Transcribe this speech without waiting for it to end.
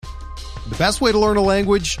The best way to learn a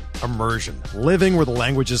language? Immersion. Living where the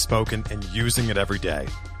language is spoken and using it every day.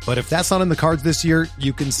 But if that's not in the cards this year,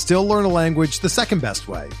 you can still learn a language the second best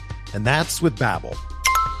way. And that's with Babbel.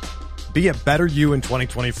 Be a better you in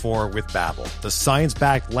 2024 with Babbel, the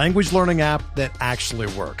science-backed language learning app that actually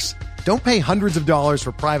works. Don't pay hundreds of dollars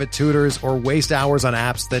for private tutors or waste hours on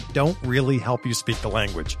apps that don't really help you speak the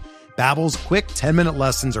language. Babbel's quick 10-minute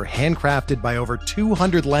lessons are handcrafted by over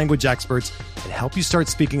 200 language experts and help you start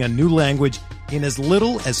speaking a new language in as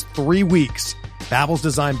little as 3 weeks. Babbel's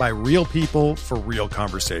designed by real people for real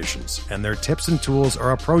conversations, and their tips and tools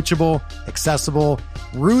are approachable, accessible,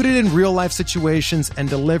 rooted in real-life situations, and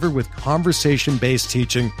delivered with conversation-based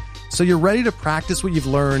teaching, so you're ready to practice what you've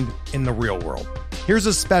learned in the real world. Here's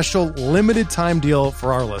a special limited-time deal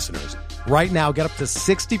for our listeners. Right now, get up to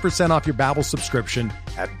 60% off your Babbel subscription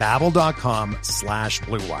at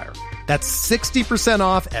babbel.com/Blue Wire. That's 60%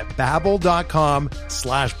 off at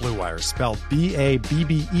babbel.com/Blue Wire, spelled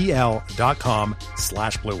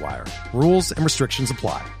BABBEL.com/Blue Wire. Rules and restrictions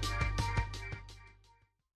apply.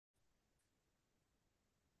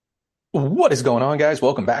 What is going on, guys?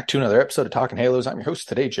 Welcome back to another episode of Talking Halos. I'm your host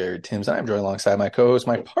today, Jared Timms, and I'm joined alongside my co-host,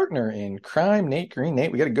 my partner in crime, Nate Green.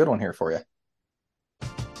 Nate, we got a good one here for you.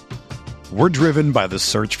 We're driven by the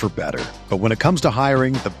search for better. But when it comes to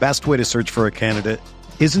hiring, the best way to search for a candidate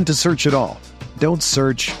isn't to search at all. Don't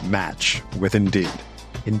search, match with Indeed.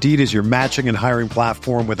 Indeed is your matching and hiring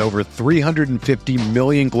platform with over 350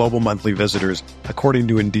 million global monthly visitors, according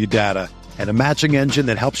to Indeed data, and a matching engine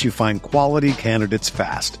that helps you find quality candidates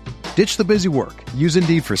fast. Ditch the busy work. Use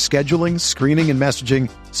Indeed for scheduling, screening, and messaging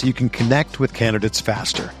so you can connect with candidates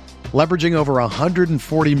faster. Leveraging over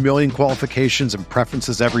 140 million qualifications and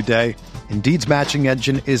preferences every day, Indeed's matching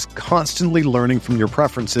engine is constantly learning from your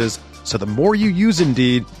preferences, so the more you use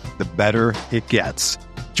Indeed, the better it gets.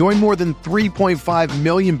 Join more than 3.5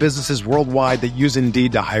 million businesses worldwide that use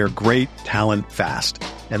Indeed to hire great talent fast.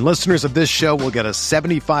 And listeners of this show will get a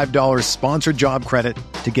 $75 sponsored job credit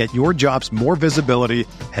to get your jobs more visibility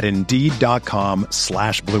at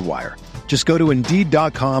Indeed.com/Blue Wire. Just go to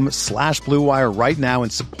Indeed.com/Blue Wire right now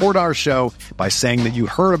and support our show by saying that you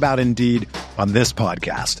heard about Indeed on this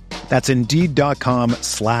podcast. That's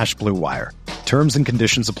Indeed.com/Blue Wire. Terms and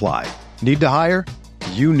conditions apply. Need to hire?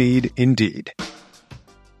 You need Indeed.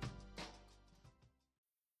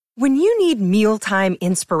 When you need mealtime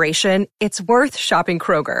inspiration, it's worth shopping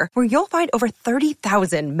Kroger, where you'll find over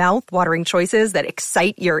 30,000 mouth-watering choices that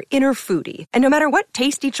excite your inner foodie. And no matter what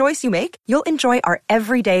tasty choice you make, you'll enjoy our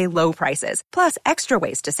everyday low prices, plus extra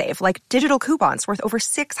ways to save, like digital coupons worth over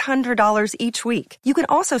 $600 each week. You can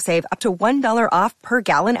also save up to $1 off per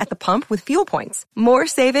gallon at the pump with fuel points. More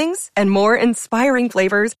savings and more inspiring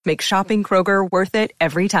flavors make shopping Kroger worth it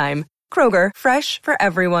every time. Kroger, fresh for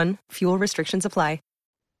everyone. Fuel restrictions apply.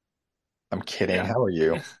 I'm kidding. Yeah. How are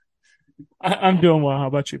you? I'm doing well. How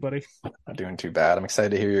about you, buddy? Not doing too bad. I'm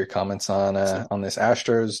excited to hear your comments on this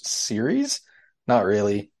Astros series. Not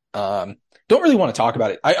really. Don't really want to talk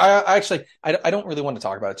about it. I actually don't really want to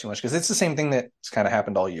talk about it too much because it's the same thing that's kind of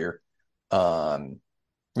happened all year.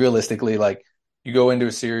 Realistically, like you go into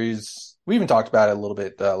a series. We even talked about it a little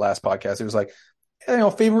bit last podcast. It was like,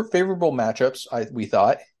 favorable matchups. We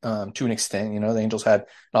thought to an extent. The Angels had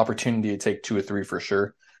an opportunity to take 2 or 3 for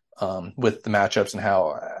sure. With the matchups and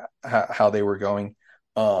how they were going,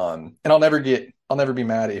 and I'll never be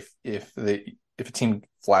mad if a team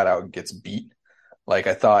flat out gets beat. Like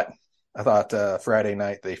I thought Friday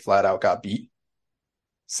night they flat out got beat.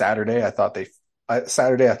 Saturday I thought they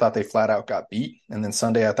flat out got beat, and then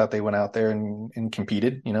Sunday I thought they went out there and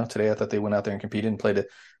competed. Today I thought they went out there and competed and played a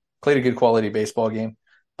good quality baseball game.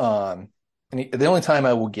 And the only time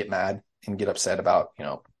I will get mad and get upset about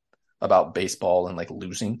baseball and like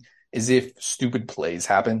losing is if stupid plays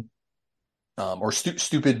happen, or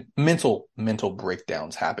stupid mental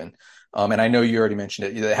breakdowns happen. And I know you already mentioned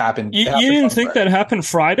it. It happened. You didn't think that happened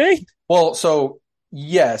Friday? Well, so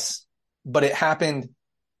yes, but it happened.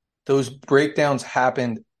 Those breakdowns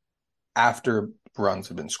happened after runs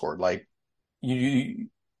have been scored. Like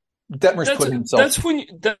Detmer's put himself. That's when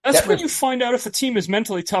you find out if a team is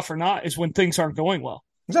mentally tough or not, is when things aren't going well.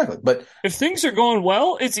 Exactly. But if things are going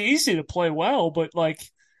well, it's easy to play well. But like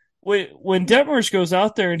when Detmers goes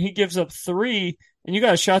out there and he gives up 3 and you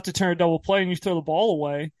got a shot to turn a double play and you throw the ball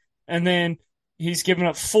away, and then he's giving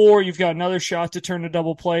up 4, you've got another shot to turn a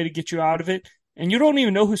double play to get you out of it, and you don't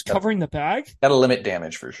even know who's covering the bag. That'll limit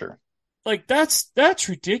damage for sure. Like that's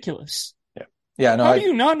ridiculous. Yeah. Yeah. No. How do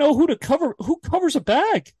you not know who covers a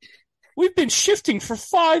bag? We've been shifting for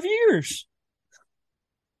 5 years.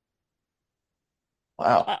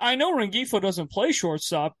 Wow. I know Rengifo doesn't play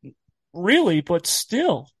shortstop, really, but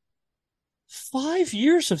still. 5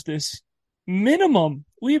 years of this minimum.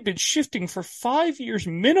 We have been shifting for 5 years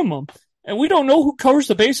minimum, and we don't know who covers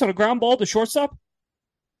the base on a ground ball to shortstop.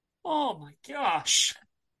 Oh my gosh.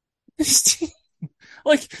 This team,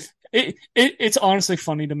 like, it's honestly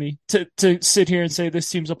funny to me to sit here and say this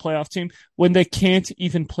team's a playoff team when they can't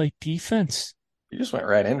even play defense. You just went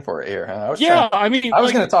right in for it here, huh? I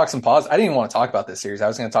was going to talk some positive. I didn't even want to talk about this series. I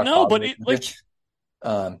was going to talk. No, positive.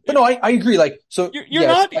 but no, I agree. Like, so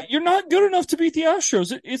you're not good enough to beat the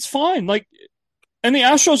Astros. It's fine. Like, and the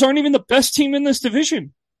Astros aren't even the best team in this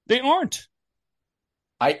division. They aren't.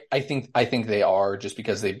 I think they are, just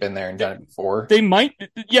because they've been there and done it before. They might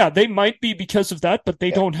be because of that, but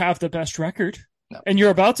they don't have the best record. No. And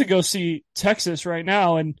you're about to go see Texas right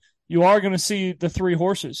now, and you are going to see the three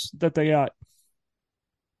horses that they got.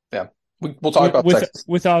 Yeah, we'll talk about Texas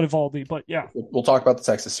without Eovaldi, but yeah, we'll talk about the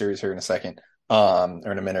Texas series here in a second,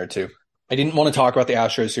 or in a minute or two. I didn't want to talk about the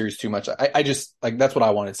Astros series too much. I just, like, that's what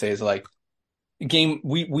I wanted to say is, like,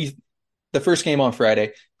 the first game on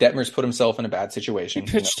Friday, Detmers put himself in a bad situation.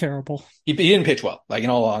 He pitched terrible. He didn't pitch well. Like, in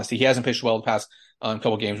all honesty, he hasn't pitched well the past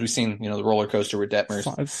couple games. We've seen, the roller coaster with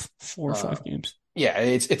Detmers. 4 or 5 games. Yeah,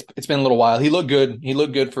 it's been a little while. He looked good. He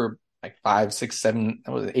looked good for like 5, 6, 7,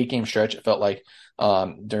 8-game stretch. It felt like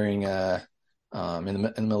during in the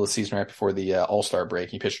middle of the season, right before the All-Star break,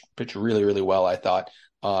 he pitched really, really well, I thought.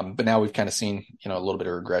 But now we've kind of seen, a little bit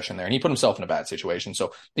of regression there, and he put himself in a bad situation.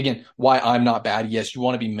 So again, why I'm not bad. Yes, you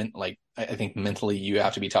want to be I think mentally you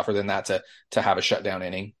have to be tougher than that to have a shutdown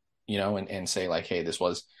inning, and say, like, hey, this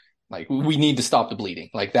was, like, we need to stop the bleeding.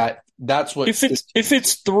 Like that's what, if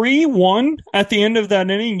it's 3-1 at the end of that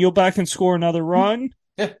inning, you'll back and score another run.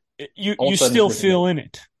 Yeah. You still feel in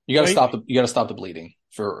it. You got to stop the bleeding.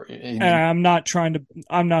 And I'm not trying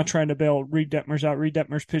to bail Reed Detmers out. Reed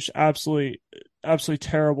Detmers pitched absolutely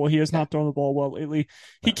terrible. He has not thrown the ball well lately.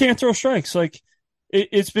 He can't throw strikes. Like,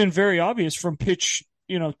 it's been very obvious from pitch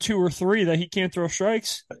 2 or 3 that he can't throw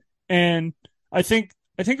strikes. And I think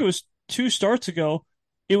it was 2 starts ago.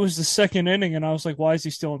 It was the second inning, and I was like, why is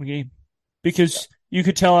he still in the game? Because you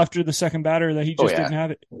could tell after the second batter that he just didn't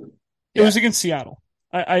have it. It was against Seattle.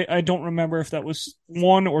 I don't remember if that was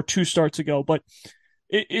 1 or 2 starts ago, but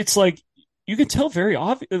it's like you can tell very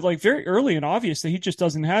early and obvious that he just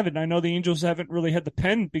doesn't have it. And I know the Angels haven't really had the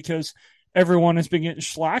pen because everyone has been getting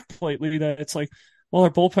slacked lately. That it's like, well, our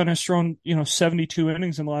bullpen has thrown 72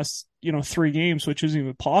 innings in the last 3 games, which isn't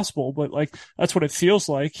even possible. But, like, that's what it feels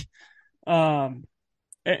like. And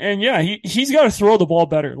yeah, he's got to throw the ball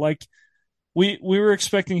better. Like, we were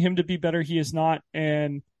expecting him to be better. He is not.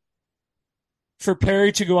 And for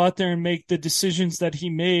Perry to go out there and make the decisions that he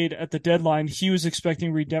made at the deadline, he was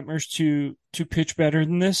expecting Reed Detmers to pitch better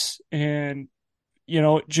than this. And,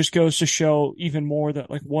 it just goes to show even more that,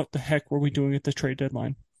 like, what the heck were we doing at the trade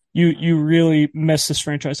deadline? You really messed this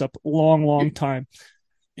franchise up long time.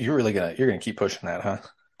 You're gonna keep pushing that, huh?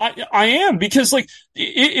 I am, because, like,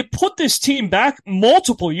 it put this team back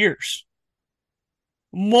multiple years,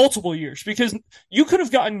 because you could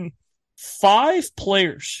have gotten 5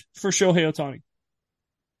 players for Shohei Ohtani.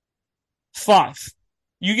 5.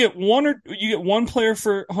 You get one player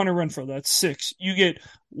for Hunter Renfroe. That's 6. You get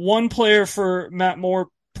 1 player for Matt Moore.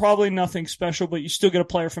 Probably nothing special, but you still get a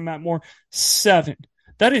player for Matt Moore. 7.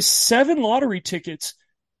 That is 7 lottery tickets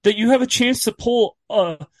that you have a chance to pull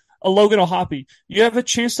a Logan O'Hoppe. You have a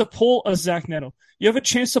chance to pull a Zach Neto. You have a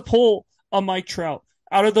chance to pull a Mike Trout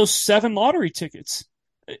out of those 7 lottery tickets.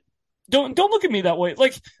 Don't look at me that way.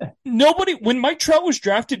 Like, nobody, when Mike Trout was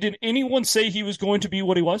drafted, did anyone say he was going to be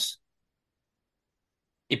what he was?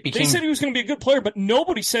 They said he was going to be a good player, but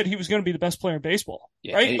nobody said he was going to be the best player in baseball,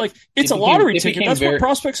 right? It's a lottery ticket. That's what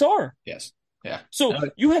prospects are. Yes. Yeah. So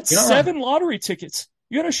you had 7 lottery tickets.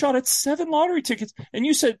 You had a shot at 7 lottery tickets, and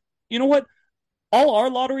you said, you know what? All our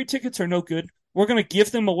lottery tickets are no good. We're going to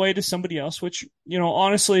give them away to somebody else, which,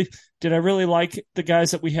 honestly, did I really like the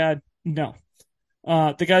guys that we had? No.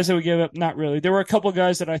 The guys that we gave up, not really. There were a couple of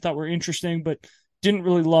guys that I thought were interesting, but didn't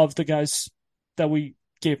really love the guys that we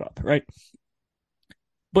gave up, right?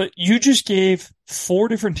 But you just gave 4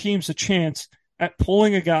 different teams a chance at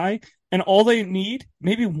pulling a guy, and all they need,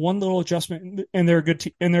 maybe one little adjustment, and they're a good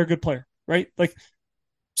and they're a good player, right? Like,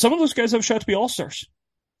 some of those guys have a shot to be all-stars.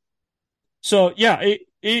 So yeah,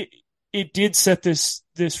 it did set this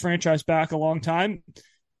franchise back a long time,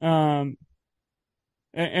 and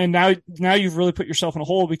now you've really put yourself in a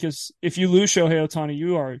hole, because if you lose Shohei Ohtani,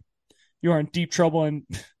 you are in deep trouble, and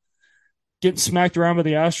getting smacked around by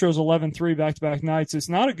the Astros 11-3 back-to-back nights is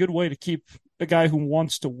not a good way to keep a guy who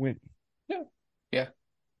wants to win.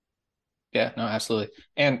 Yeah, no, absolutely.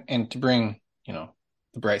 And to bring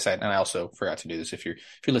the bright side, and I also forgot to do this. If you're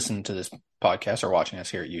listening to this podcast or watching us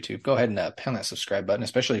here at YouTube, go ahead and pound that subscribe button,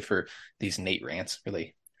 especially for these Nate rants.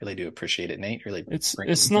 Really, really do appreciate it, Nate. Really,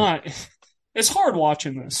 it's hard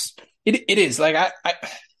watching this. It is like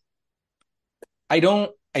I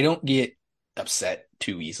don't get upset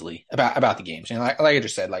too easily about the games. Like I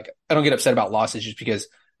just said, like I don't get upset about losses just because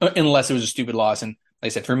unless it was a stupid loss. And like I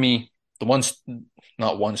said, for me,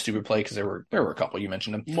 not one stupid play, because there were a couple, you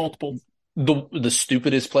mentioned them. Multiple. The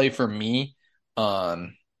stupidest play for me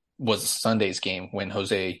was Sunday's game when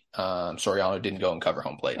Jose Soriano didn't go and cover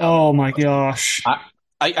home plate. Oh my gosh.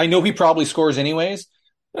 I know he probably scores anyways.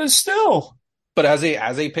 But still. But as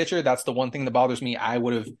a pitcher, that's the one thing that bothers me. I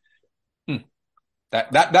would have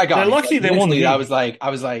that got They're me. Lucky they won the game. I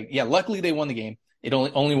was like, yeah, luckily they won the game. It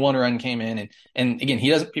only one run came in, and again,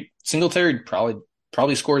 Singletary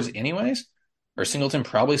probably scores anyways, or Singleton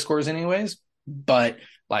probably scores anyways. But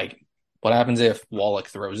like, what happens if Wallach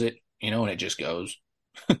throws it, and it just goes?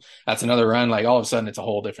 That's another run. Like all of a sudden, it's a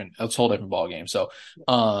whole different ball game. So,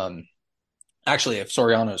 actually, if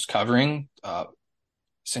Soriano's covering,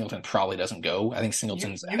 Singleton probably doesn't go. I think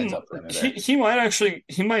Singleton's heads up for him. He might actually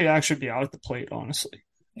be out at the plate, honestly.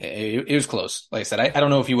 It was close. Like I said, I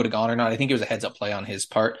don't know if he would have gone or not. I think it was a heads up play on his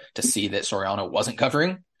part to see that Soriano wasn't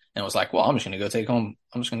covering and was like, well, I'm just going to go take home.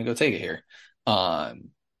 I'm just going to go take it here.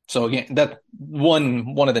 So again, that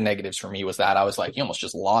one of the negatives for me was that I was like, you almost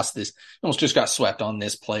just lost this, almost just got swept on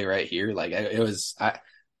this play right here. Like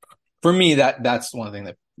for me, that's one thing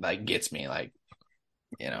that like gets me, like,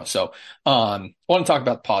 so I want to talk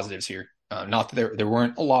about the positives here. Not that there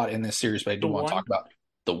weren't a lot in this series, but I do want to talk about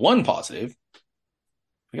the one positive.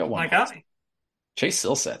 We got one. My guy. Chase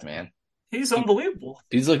Silseth, man. He's unbelievable.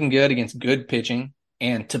 He's looking good against good pitching.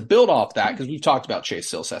 And to build off that, because we've talked about Chase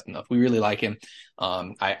Silseth enough, we really like him.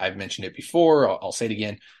 I've mentioned it before. I'll say it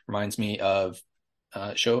again. Reminds me of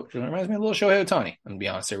a little Shohei Ohtani. I'm going to be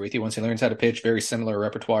honest there with you. Once he learns how to pitch, very similar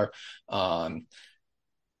repertoire.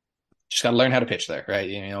 Just got to learn how to pitch there, right?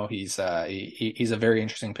 He's a very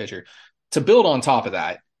interesting pitcher. To build on top of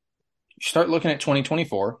that, you start looking at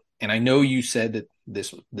 2024, and I know you said that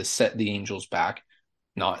this set the Angels back,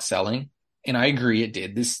 not selling, and I agree it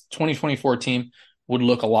did. This 2024 team would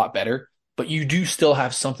look a lot better, but you do still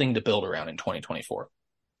have something to build around in 2024.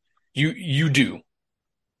 You do.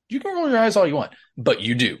 You can roll your eyes all you want, but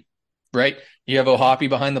you do, right? You have O'Hoppe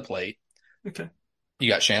behind the plate. Okay. You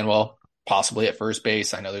got Shanwell possibly at first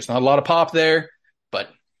base. I know there's not a lot of pop there, but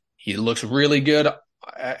he looks really good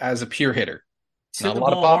as a pure hitter. He's hit the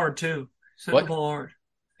ball hard too. He's hit the ball hard.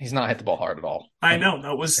 He's not hit the ball hard at all. I know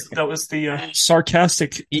that was the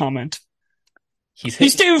sarcastic comment.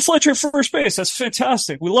 He's David Fletcher at first base. That's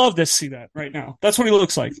fantastic. We love to see that right now. That's what he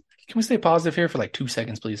looks like. Can we stay positive here for like 2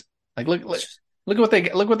 seconds, please? Like look at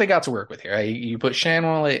what they got to work with here. Right? You put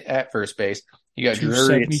Shanwell at first base. You got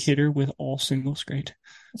 270 hitter with all singles. Great.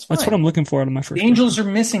 That's what I'm looking for out of my first. The Angels are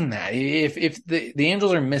missing that. If the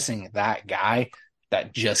Angels are missing that guy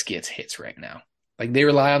that just gets hits right now. Like they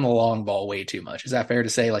rely on the long ball way too much. Is that fair to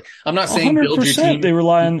say? Like I'm not saying 100% build your team. They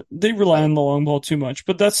rely on the long ball too much,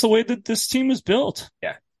 but that's the way that this team is built.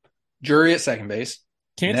 Yeah. Jury at second base.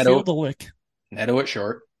 Can't feel the lick. Neto at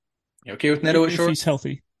short. You okay with Neto at short? If he's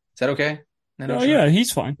healthy. Is that okay? Oh yeah,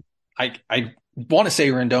 he's fine. I want to say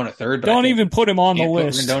Rendon at third, but don't even put him on the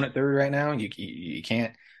list. Rendon at third right now. You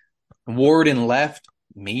can't. Ward in left,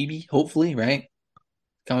 maybe, hopefully, right?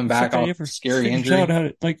 Coming back off scary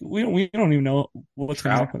injury. We don't even know what's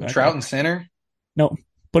going to happen with that. Trout in center? No,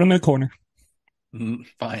 put him in the corner.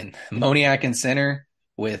 Fine. Moniak in center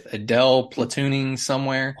with Adele platooning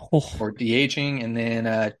somewhere or DHing, and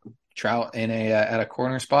then Trout in at a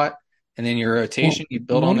corner spot, and then your rotation. You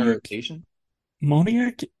build on the rotation.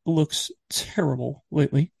 Moniak looks terrible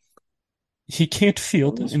lately. He can't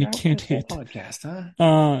field and he can't hit.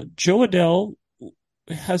 Podcast, Joe Adele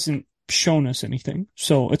hasn't shown us anything,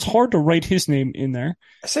 so it's hard to write his name in there.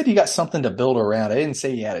 I said you got something to build around. I didn't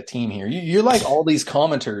say you had a team here. You're like all these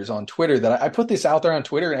commenters on Twitter that I put this out there on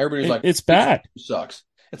Twitter, and everybody's like, "It's bad. It sucks."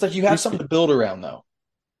 It's like you have something to build around, though.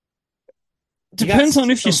 Depends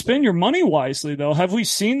on if you spend your money wisely, though. Have we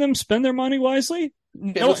seen them spend their money wisely?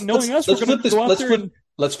 Okay, knowing us, we're going to go out there.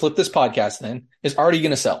 Let's flip this podcast. Then is Artie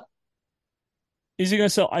going to sell? Is he going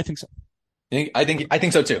to sell? I think so. I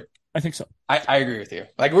think so too. I think so. I agree with you.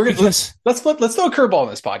 Like we're gonna let's throw a curveball in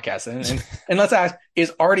this podcast and let's ask: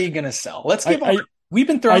 is Artie going to sell? Let's give. We've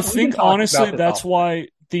been throwing. I think honestly, that's why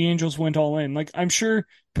the Angels went all in. Like I'm sure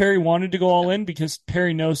Perry wanted to go all in because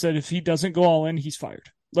Perry knows that if he doesn't go all in, he's fired.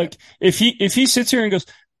 Like if he sits here and goes,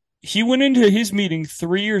 he went into his meeting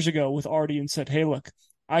 3 years ago with Artie and said, "Hey, look,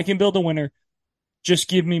 I can build a winner. Just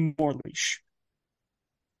give me more leash."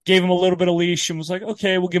 gave him a little bit of leash and was like,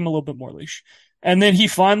 okay, we'll give him a little bit more leash. And then he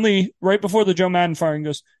finally, right before the Joe Madden firing,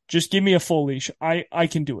 goes, just give me a full leash. I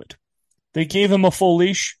can do it. They gave him a full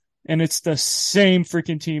leash, and it's the same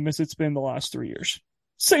freaking team as it's been the last 3 years.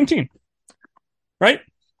 Same team. Right?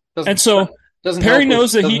 And so Perry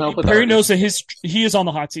knows that he is on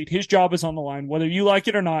the hot seat. His job is on the line. Whether you like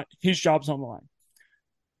it or not, his job's on the line.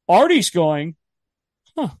 Artie's going,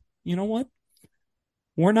 you know what?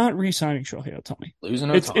 We're not re-signing Shohei Ohtani. Losing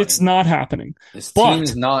Ohtani. It's not happening. This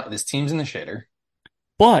team's in the shitter.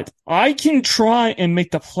 But I can try and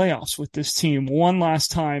make the playoffs with this team one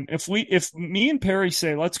last time. If me and Perry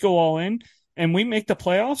say, let's go all in, and we make the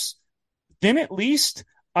playoffs, then at least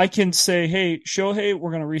I can say, hey, Shohei,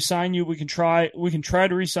 we're going to re-sign you. We can try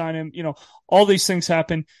to re-sign him. You know, all these things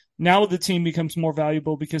happen. Now the team becomes more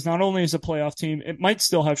valuable because not only is a playoff team, it might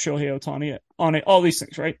still have Shohei Ohtani on it, all these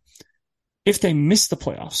things, right? If they miss the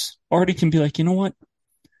playoffs, Artie can be like, you know what?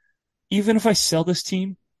 Even if I sell this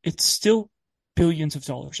team, it's still billions of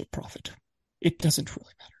dollars of profit. It doesn't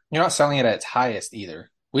really matter. You're not selling it at its highest either,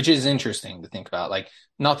 which is interesting to think about. Like,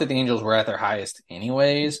 not that the Angels were at their highest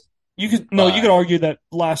anyways. You could argue that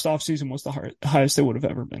last offseason was the highest they would have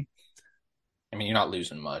ever been. I mean, you're not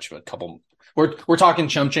losing much, but a couple. We're talking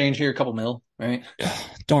chump change here, a couple mil, right?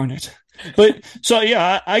 Darn it. But so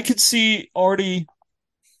yeah, I could see Artie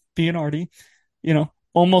being Artie, you know,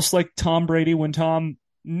 almost like Tom Brady when Tom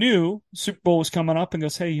knew Super Bowl was coming up and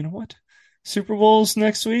goes, hey, you know what? Super Bowl's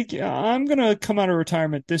next week. Yeah, I'm going to come out of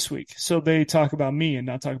retirement this week. So they talk about me and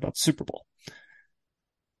not talk about the Super Bowl.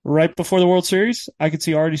 Right before the World Series, I could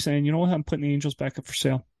see Artie saying, you know what? I'm putting the Angels back up for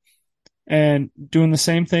sale. And doing the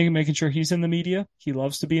same thing, making sure he's in the media. He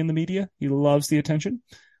loves to be in the media. He loves the attention.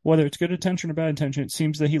 Whether it's good attention or bad attention, it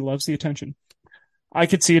seems that he loves the attention. I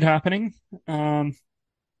could see it happening. We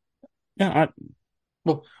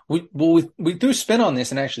threw spin on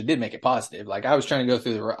this and actually did make it positive. Like, I was trying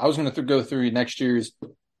to go through next year's,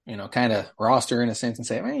 you know, kind of roster in a sense and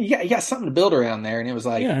say, man, you got something to build around there. And it was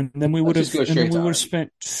like, yeah, and then we would have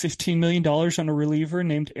spent $15 million on a reliever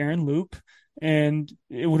named Aaron Loop. And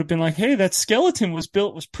it would have been like, hey, that skeleton was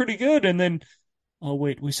pretty good. And then, oh,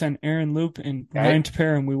 wait, we sent Aaron Loop and Ryan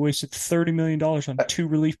Tepera, and we wasted $30 million on two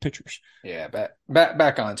relief pitchers. Yeah,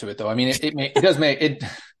 back onto it, though. I mean, it does make it.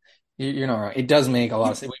 You're not wrong. It does make a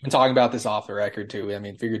lot of sense. We've been talking about this off the record too. I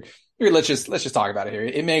mean, figured let's just talk about it here.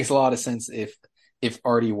 It makes a lot of sense if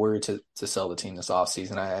Artie were to sell the team this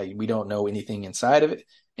offseason. We don't know anything inside,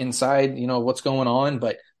 you know, what's going on,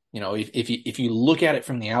 but you know, if you look at it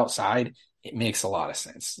from the outside, it makes a lot of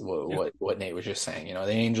sense. What Nate was just saying. You know,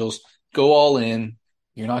 the Angels go all in.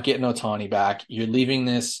 You're not getting Ohtani back. You're leaving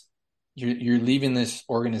this. You're leaving this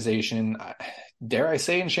organization. Dare I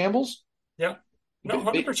say, in shambles? Yeah. No,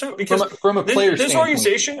 100%. Because from a player this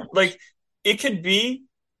organization, like, it could be,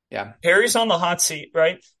 Perry's on the hot seat,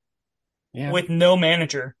 right? Yeah. With no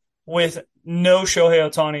manager, with no Shohei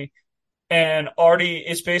Ohtani, and Artie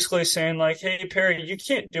is basically saying like, "Hey, Perry, you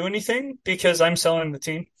can't do anything because I'm selling the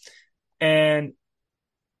team." And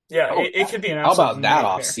it could be an. How about that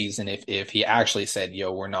off season if he actually said,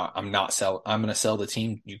 "Yo, I'm going to sell the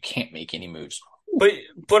team. You can't make any moves."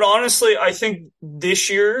 But honestly, I think this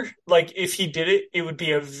year, like, if he did it, it would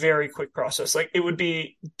be a very quick process. Like, it would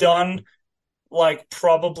be done, like,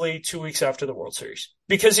 probably 2 weeks after the World Series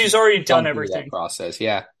because he's already done everything. That process,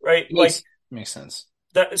 yeah, right. Makes sense.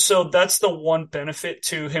 So that's the one benefit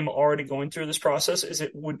to him already going through this process is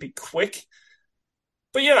it would be quick.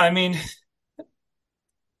 But yeah, I mean,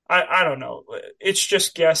 I don't know. It's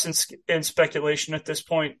just guess and speculation at this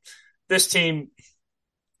point. This team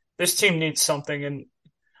needs something, and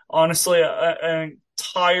honestly, an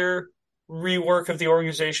entire rework of the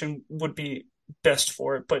organization would be best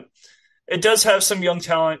for it. But it does have some young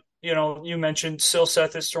talent. You know, you mentioned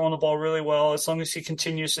Silseth is throwing the ball really well. As long as he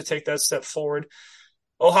continues to take that step forward,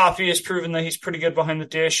 Ohapi has proven that he's pretty good behind the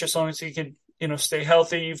dish. As long as he can, you know, stay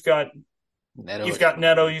healthy. You've got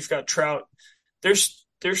Neto, you've got Trout. There's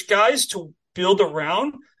guys to build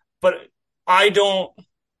around, but I don't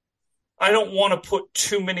want to put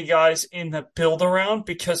too many guys in the build around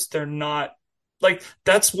because they're not, like,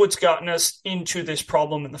 that's what's gotten us into this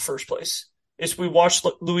problem in the first place. Is we watched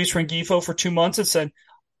Luis Rengifo for 2 months and said,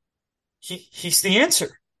 he's the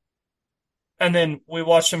answer. And then we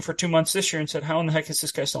watched him for 2 months this year and said, how in the heck is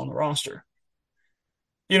this guy still on the roster?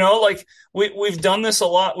 You know, like, we've done this a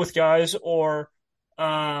lot with guys, or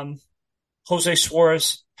Jose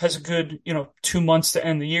Suarez has a good, 2 months to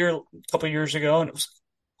end the year a couple of years ago, and it was,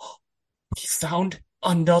 he found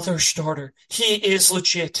another starter. He is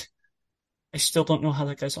legit. I still don't know how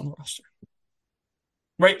that guy's on the roster.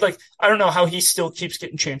 Right? Like, I don't know how he still keeps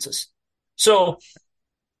getting chances. So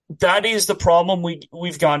that is the problem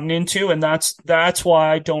we've gotten into, and that's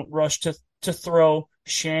why I don't rush to throw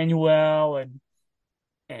Shanuel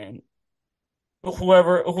and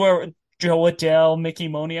whoever Joe Adele, Mickey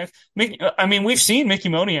Moniak. I mean, we've seen Mickey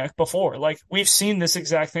Moniak before. Like, we've seen this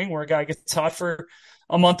exact thing where a guy gets hot for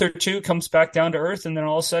a month or two, comes back down to earth, and then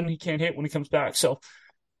all of a sudden he can't hit when he comes back. So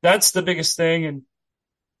that's the biggest thing. And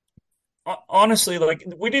honestly, like,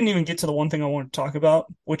 we didn't even get to the one thing I want to talk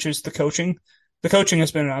about, which is the coaching. The coaching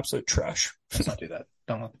has been an absolute trash. Let's not do that.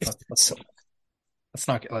 Don't get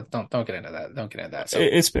into that. Don't get into that. So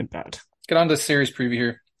it's been bad. Get on to the series preview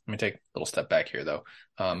here. Let me take a little step back here, though.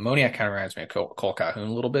 Moniak kind of reminds me of Cole Calhoun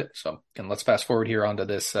a little bit. So again, let's fast forward here onto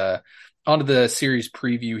this, onto the series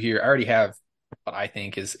preview here. I already have what I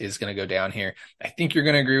think is going to go down here. I think you're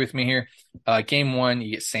going to agree with me here. Game 1,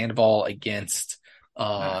 you get Sandoval against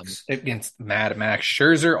Max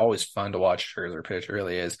Scherzer. Always fun to watch Scherzer pitch. It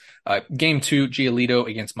really is. Game 2, Giolito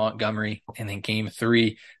against Montgomery. And then Game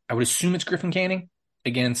 3, I would assume it's Griffin Canning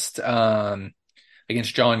against John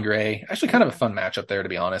Gray. Actually kind of a fun matchup there, to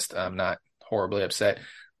be honest. I'm not horribly upset.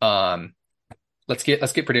 Let's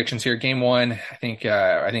get predictions here. Game 1, I think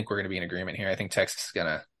we're going to be in agreement here. I think Texas is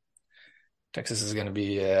going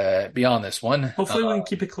to be on this one. Hopefully we can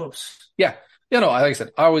keep it close. Yeah. Yeah, no, like I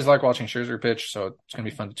said, I always like watching Scherzer pitch, so it's going to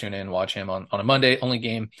be fun to tune in and watch him on a Monday. Only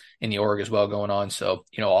game in the org as well going on, so,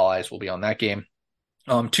 all eyes will be on that game.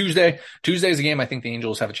 Tuesday is a game I think the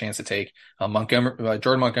Angels have a chance to take.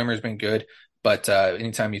 Jordan Montgomery has been good, but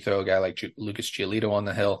anytime you throw a guy like Lucas Giolito on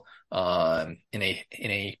the hill in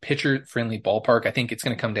a pitcher-friendly ballpark, I think it's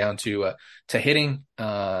going to come down to hitting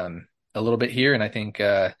a little bit here, and I think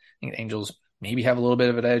the Angels maybe have a little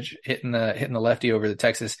bit of an edge hitting the lefty over the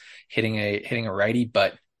Texas hitting a righty,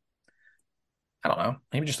 but I don't know,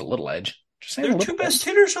 maybe just a little edge. Just saying, their two best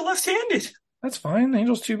hitters are left-handed. That's fine. The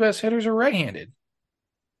Angels' two best hitters are right-handed.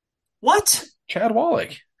 What? Chad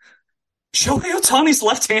Wallach. Shohei Ohtani's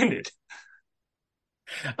left-handed.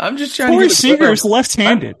 I'm just trying Corey to Seager's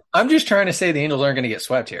left-handed. I'm just trying to say the Angels aren't going to get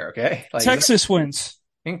swept here, okay? Texas wins.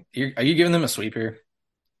 Are you giving them a sweep here?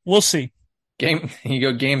 We'll see. You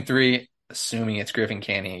go Game 3, assuming it's Griffin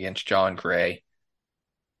Canning against John Gray.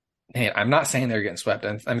 Hey, I'm not saying they're getting swept.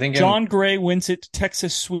 I'm thinking John Gray wins it.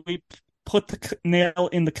 Texas sweep. Put the nail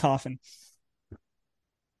in the coffin.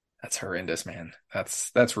 That's horrendous, man.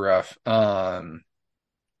 That's rough. I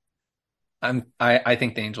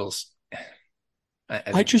think the Angels.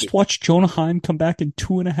 I just watched Jonah Heim come back in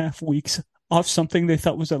 2.5 weeks off something they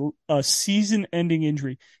thought was a season-ending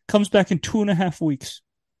injury. Comes back in 2.5 weeks.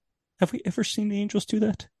 Have we ever seen the Angels do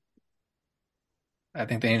that? I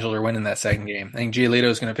think the Angels are winning that second game. I think Giolito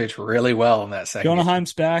is going to pitch really well in that second Jonah game.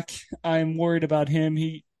 Heim's back. I'm worried about him.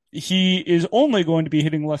 He is only going to be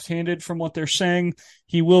hitting left-handed from what they're saying.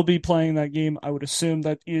 He will be playing that game. I would assume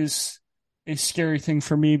that is a scary thing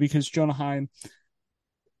for me because Jonah Heim,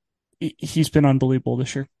 he's been unbelievable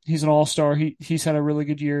this year. He's an all-star. He's had a really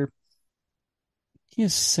good year. He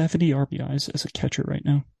has 70 RBIs as a catcher right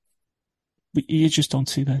now. You just don't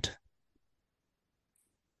see that.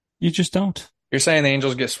 You just don't. You're saying the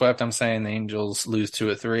Angels get swept. I'm saying the Angels lose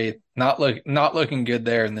 2-3. Not looking good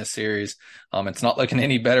there in this series. It's not looking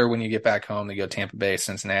any better when you get back home. They go Tampa Bay,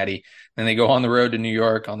 Cincinnati. Then they go on the road to New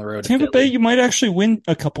York, on the road to Tampa Philly. Bay, you might actually win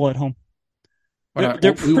a couple at home.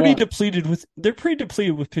 They're pretty depleted with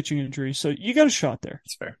pitching injuries, so you got a shot there.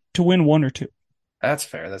 That's fair. To win 1 or 2. That's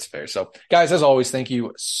fair. So, guys, as always, thank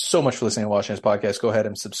you so much for listening and watching this podcast. Go ahead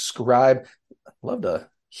and subscribe. I'd love to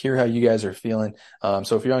hear how you guys are feeling.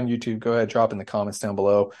 So if you're on YouTube, go ahead, drop in the comments down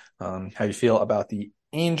below how you feel about the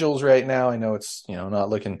Angels right now. I know it's not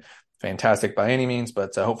looking fantastic by any means,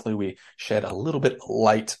 but hopefully we shed a little bit of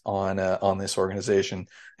light on this organization,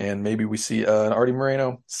 and maybe we see an Artie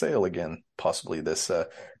Moreno sale again, possibly this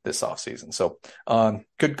offseason. So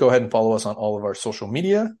could go ahead and follow us on all of our social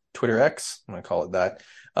media, Twitter X, I'm going to call it that,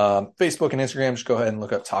 Facebook and Instagram. Just go ahead and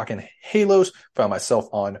look up Talking Halos. Find myself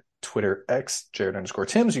on Twitter X,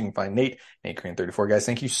 Jared_Tims. You can find Nate Korean 34. Guys,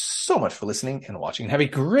 thank you so much for listening and watching. Have a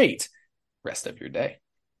great rest of your day.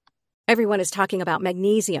 Everyone is talking about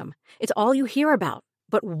magnesium. It's all you hear about.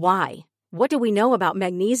 But why? What do we know about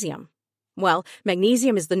magnesium? Well,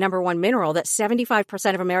 magnesium is the #1 mineral that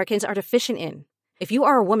 75% of Americans are deficient in. If you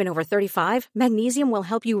are a woman over 35, magnesium will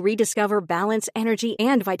help you rediscover balance, energy,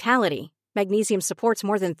 and vitality. Magnesium supports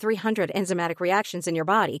more than 300 enzymatic reactions in your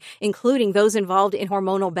body, including those involved in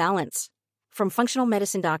hormonal balance. From functional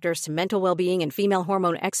medicine doctors to mental well-being and female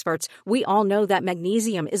hormone experts, we all know that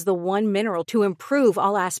magnesium is the one mineral to improve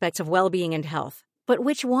all aspects of well-being and health. But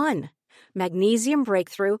which one? Magnesium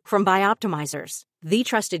Breakthrough from Bioptimizers. the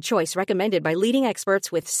trusted choice recommended by leading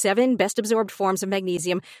experts with 7 best-absorbed forms of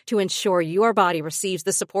magnesium to ensure your body receives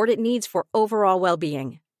the support it needs for overall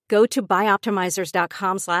well-being. Go to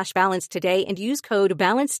bioptimizers.com/balance today and use code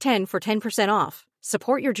BALANCE10 for 10% off.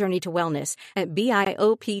 Support your journey to wellness at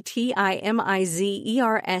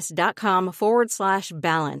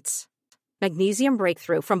bioptimizers.com/balance. Magnesium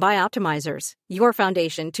Breakthrough from Bioptimizers, your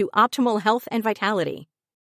foundation to optimal health and vitality.